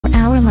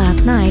shower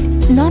last night,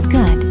 not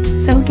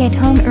good. So get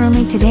home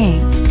early today,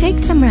 take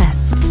some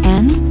rest,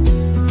 and...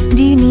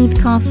 Do you need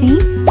coffee?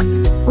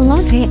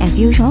 Latte as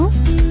usual?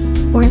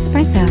 Or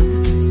espresso?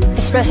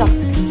 Espresso.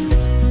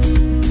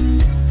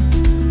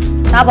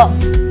 Double.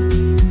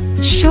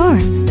 Sure.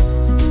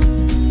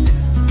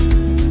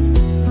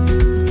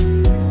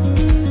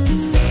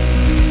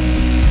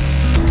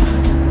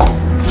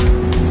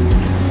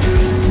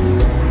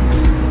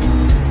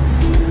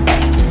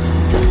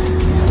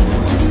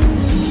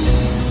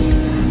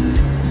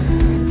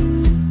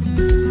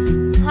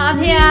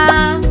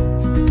 Javier!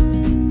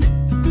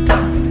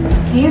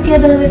 Can you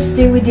get the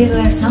lipstick we did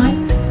last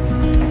time?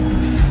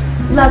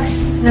 Lux,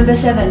 number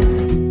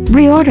 7.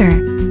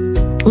 Reorder.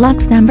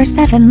 Lux number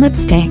 7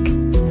 lipstick.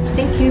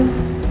 Thank you.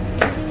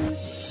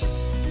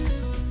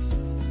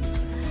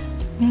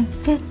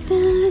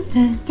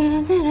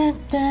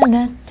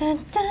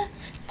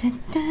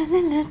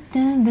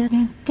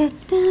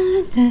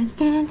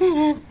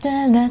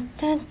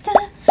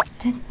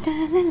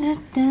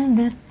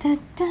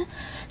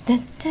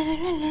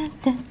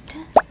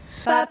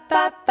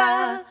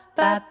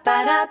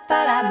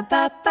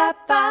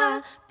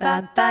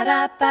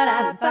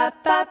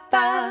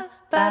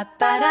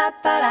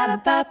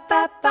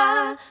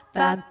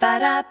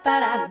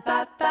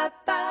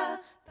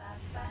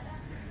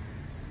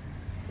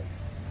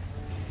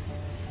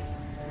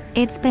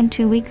 It's been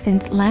 2 weeks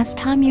since last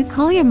time you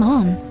call your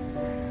mom.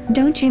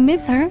 Don't you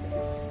miss her?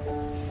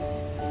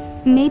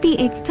 Maybe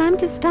it's time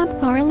to stop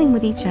quarreling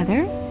with each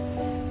other?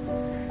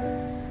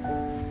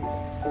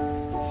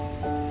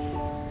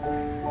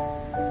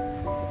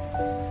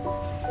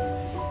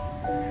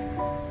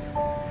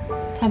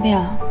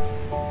 Javier,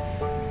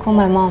 call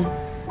my mom.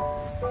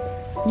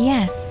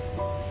 Yes.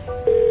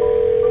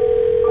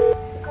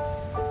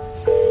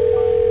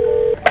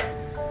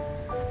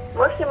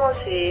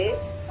 모시모시.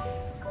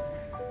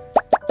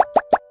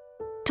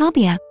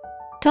 Tabia.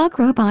 Dog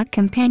robot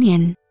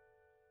companion.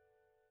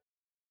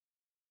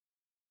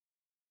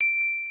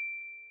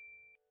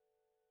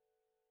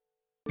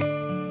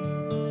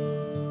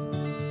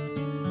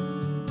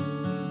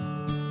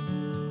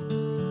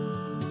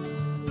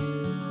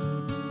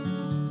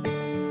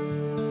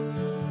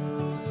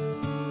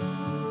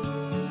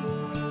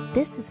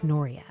 This is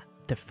Noria,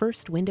 the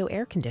first window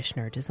air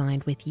conditioner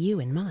designed with you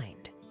in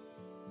mind.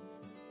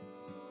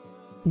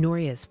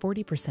 Noria is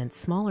 40%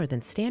 smaller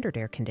than standard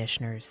air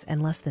conditioners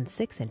and less than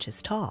 6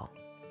 inches tall.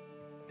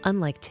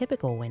 Unlike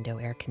typical window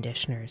air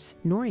conditioners,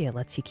 Noria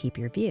lets you keep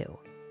your view.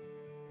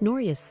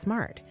 Noria is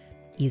smart.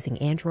 Using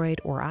Android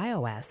or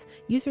iOS,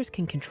 users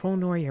can control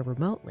Noria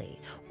remotely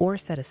or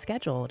set a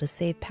schedule to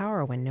save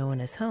power when no one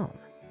is home.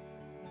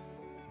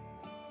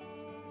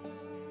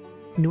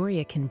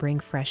 Noria can bring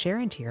fresh air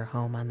into your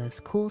home on those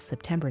cool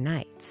September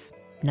nights.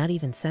 Not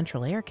even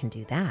central air can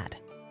do that.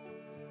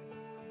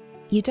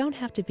 You don't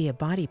have to be a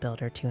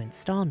bodybuilder to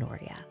install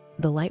Noria.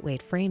 The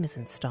lightweight frame is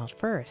installed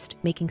first,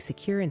 making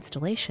secure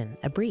installation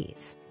a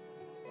breeze.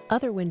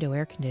 Other window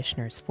air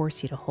conditioners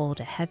force you to hold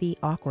a heavy,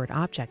 awkward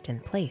object in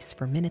place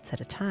for minutes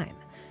at a time.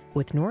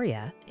 With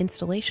Noria,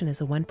 installation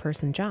is a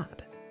one-person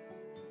job.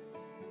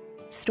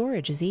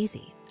 Storage is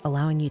easy,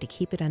 allowing you to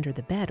keep it under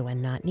the bed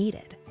when not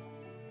needed.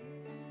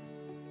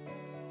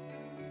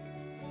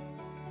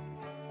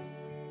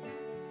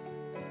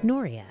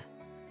 Noria,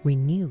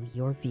 renew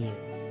your view.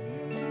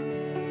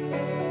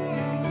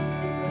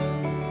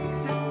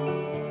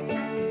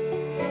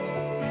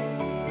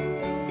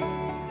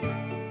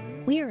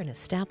 We are an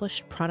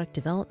established product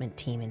development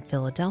team in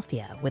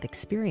Philadelphia with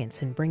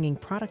experience in bringing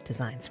product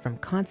designs from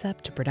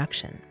concept to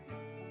production.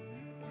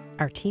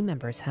 Our team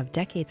members have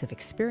decades of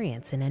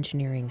experience in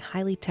engineering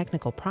highly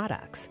technical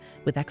products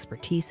with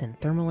expertise in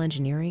thermal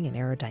engineering and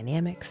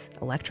aerodynamics,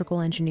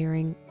 electrical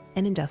engineering,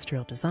 and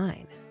industrial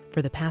design.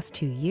 For the past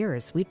 2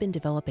 years, we've been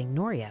developing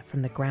Noria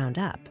from the ground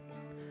up.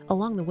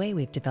 Along the way,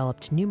 we've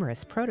developed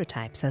numerous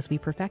prototypes as we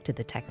perfected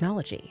the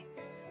technology.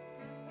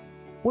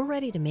 We're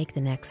ready to make the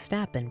next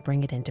step and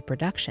bring it into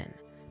production.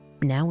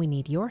 Now we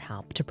need your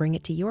help to bring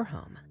it to your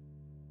home.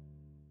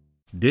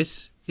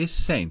 This is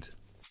Saint.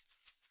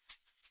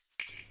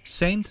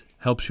 Saint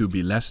helps you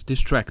be less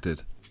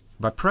distracted.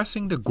 By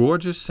pressing the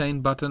gorgeous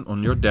Saint button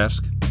on your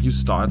desk, you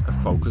start a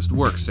focused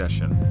work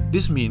session.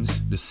 This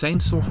means the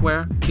Saint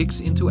software kicks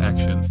into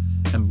action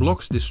and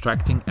blocks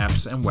distracting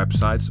apps and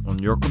websites on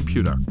your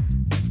computer.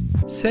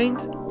 Saint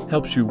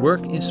helps you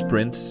work in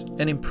sprints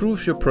and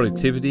improves your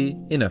productivity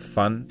in a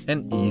fun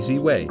and easy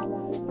way.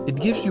 It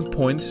gives you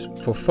points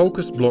for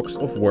focused blocks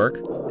of work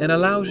and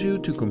allows you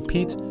to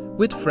compete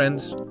with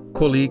friends,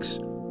 colleagues,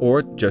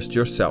 or just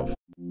yourself.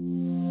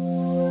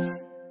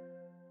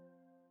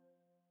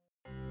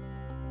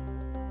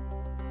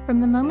 From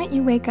the moment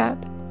you wake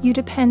up, you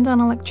depend on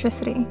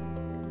electricity.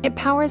 It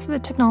powers the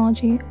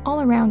technology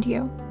all around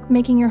you,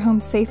 making your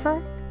home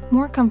safer,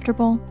 more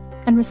comfortable,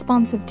 and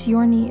responsive to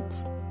your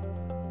needs.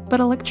 But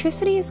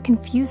electricity is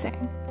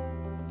confusing.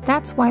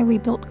 That's why we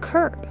built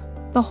Curb,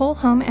 the whole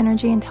home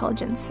energy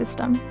intelligence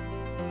system.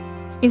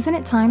 Isn't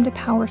it time to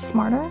power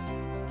smarter?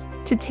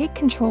 to take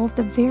control of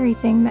the very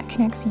thing that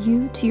connects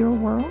you to your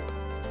world?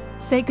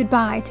 Say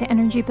goodbye to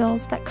energy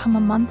bills that come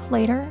a month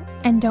later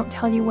and don't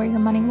tell you where your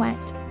money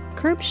went.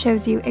 Curb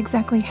shows you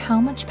exactly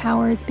how much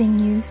power is being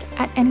used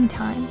at any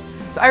time.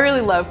 So I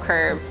really love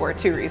Curb for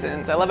two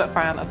reasons. I love it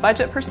from a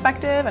budget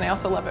perspective, and I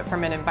also love it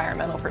from an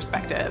environmental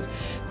perspective.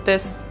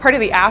 This part of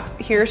the app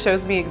here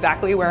shows me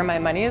exactly where my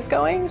money is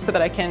going so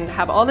that I can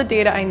have all the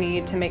data I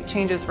need to make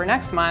changes for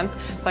next month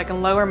so I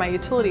can lower my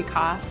utility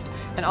cost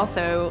and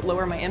also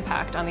lower my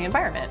impact on the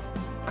environment.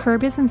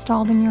 Curb is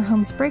installed in your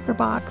home's breaker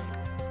box,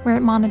 where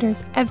it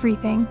monitors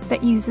everything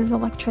that uses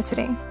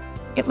electricity.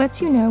 It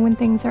lets you know when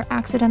things are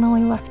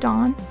accidentally left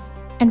on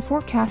and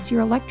forecasts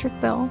your electric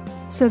bill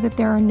so that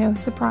there are no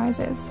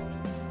surprises.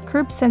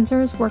 Curb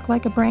sensors work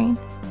like a brain,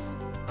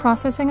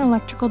 processing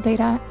electrical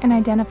data and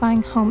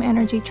identifying home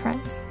energy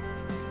trends.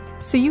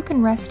 So you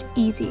can rest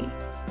easy,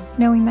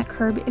 knowing that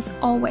Curb is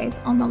always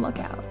on the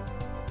lookout.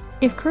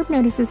 If Curb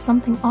notices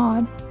something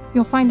odd,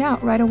 you'll find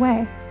out right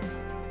away.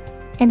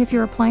 And if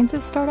your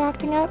appliances start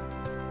acting up,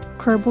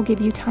 Curb will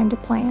give you time to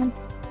plan.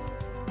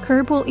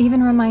 Curb will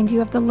even remind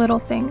you of the little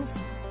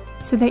things,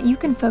 so that you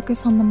can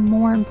focus on the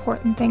more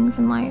important things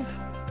in life.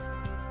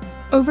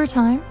 Over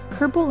time,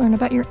 Curb will learn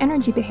about your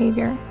energy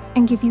behavior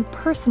and give you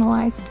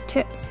personalized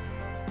tips,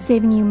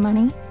 saving you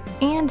money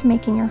and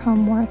making your home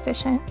more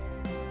efficient.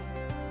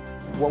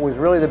 What was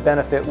really the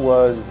benefit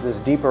was this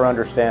deeper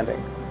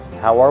understanding.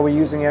 How are we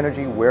using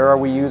energy? Where are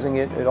we using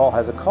it? It all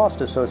has a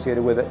cost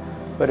associated with it,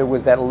 but it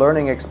was that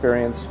learning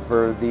experience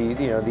for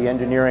the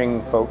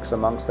engineering folks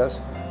amongst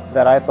us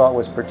that I thought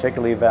was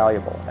particularly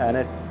valuable, and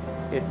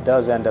it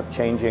does end up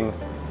changing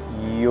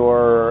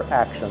your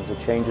actions. It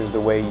changes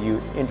the way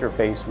you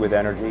interface with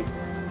energy,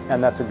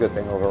 and that's a good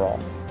thing overall.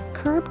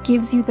 Curb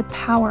gives you the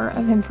power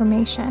of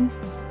information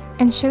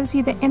and shows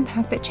you the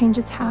impact that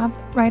changes have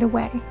right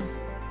away.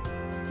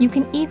 You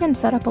can even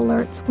set up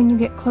alerts when you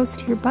get close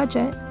to your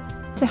budget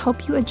to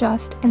help you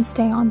adjust and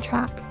stay on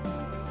track.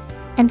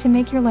 And to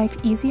make your life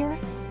easier,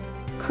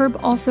 Curb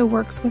also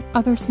works with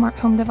other smart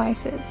home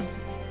devices,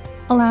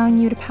 allowing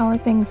you to power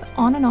things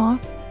on and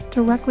off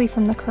directly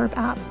from the Curb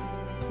app,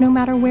 no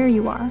matter where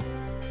you are.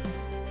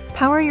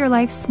 Power your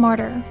life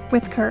smarter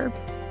with Curb.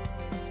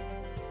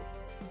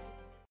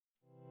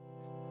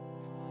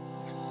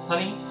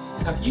 Honey,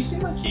 have you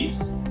seen my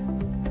keys?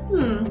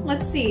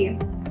 Let's see.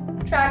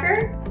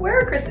 Tracker, where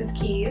are Chris's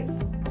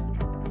keys?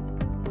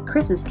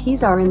 Chris's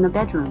keys are in the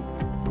bedroom.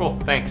 Cool,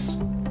 thanks.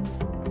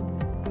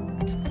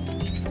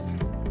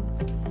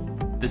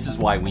 This is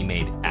why we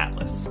made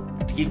Atlas,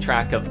 to keep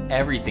track of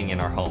everything in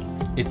our home.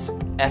 It's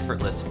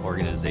effortless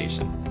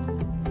organization.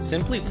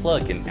 Simply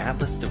plug an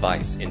Atlas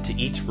device into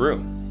each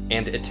room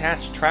and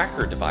attach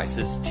tracker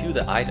devices to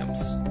the items.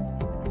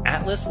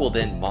 Atlas will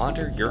then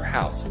monitor your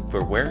house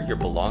for where your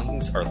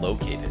belongings are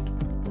located.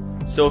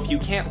 So if you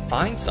can't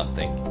find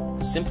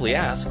something, simply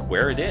ask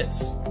where it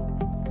is.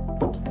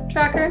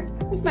 Tracker,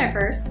 where's my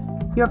purse?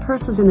 Your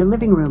purse is in the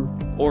living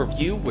room. Or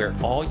view where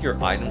all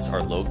your items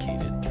are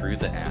located through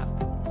the app.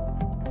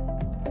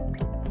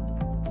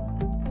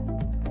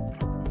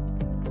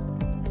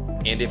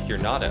 And if you're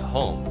not at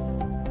home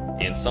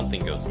and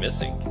something goes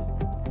missing,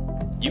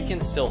 you can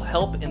still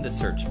help in the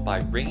search by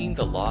ringing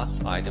the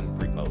lost item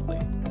remotely.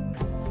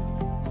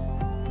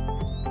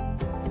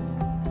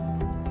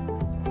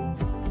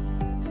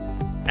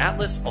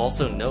 Atlas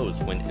also knows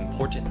when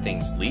important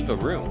things leave a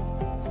room,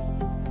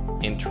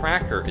 and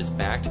Tracker is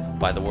backed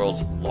by the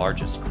world's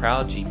largest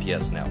crowd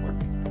GPS network.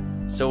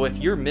 So if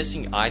your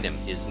missing item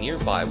is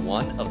nearby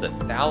one of the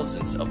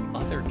thousands of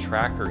other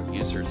Tracker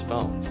users'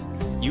 phones,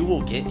 you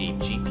will get a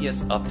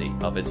GPS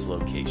update of its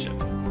location.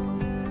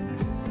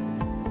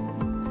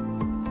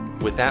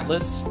 With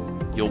Atlas,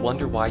 you'll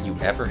wonder why you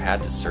ever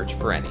had to search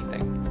for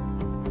anything.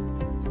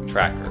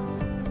 Tracker,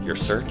 your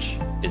search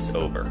is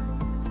over.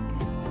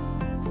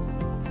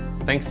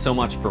 Thanks so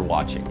much for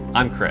watching.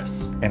 I'm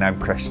Chris. And I'm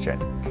Christian.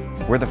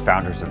 We're the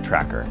founders of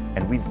Tracker,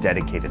 and we've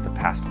dedicated the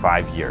past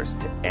 5 years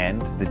to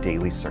end the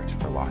daily search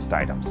for lost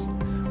items.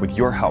 With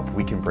your help,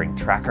 we can bring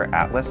Tracker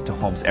Atlas to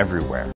homes everywhere.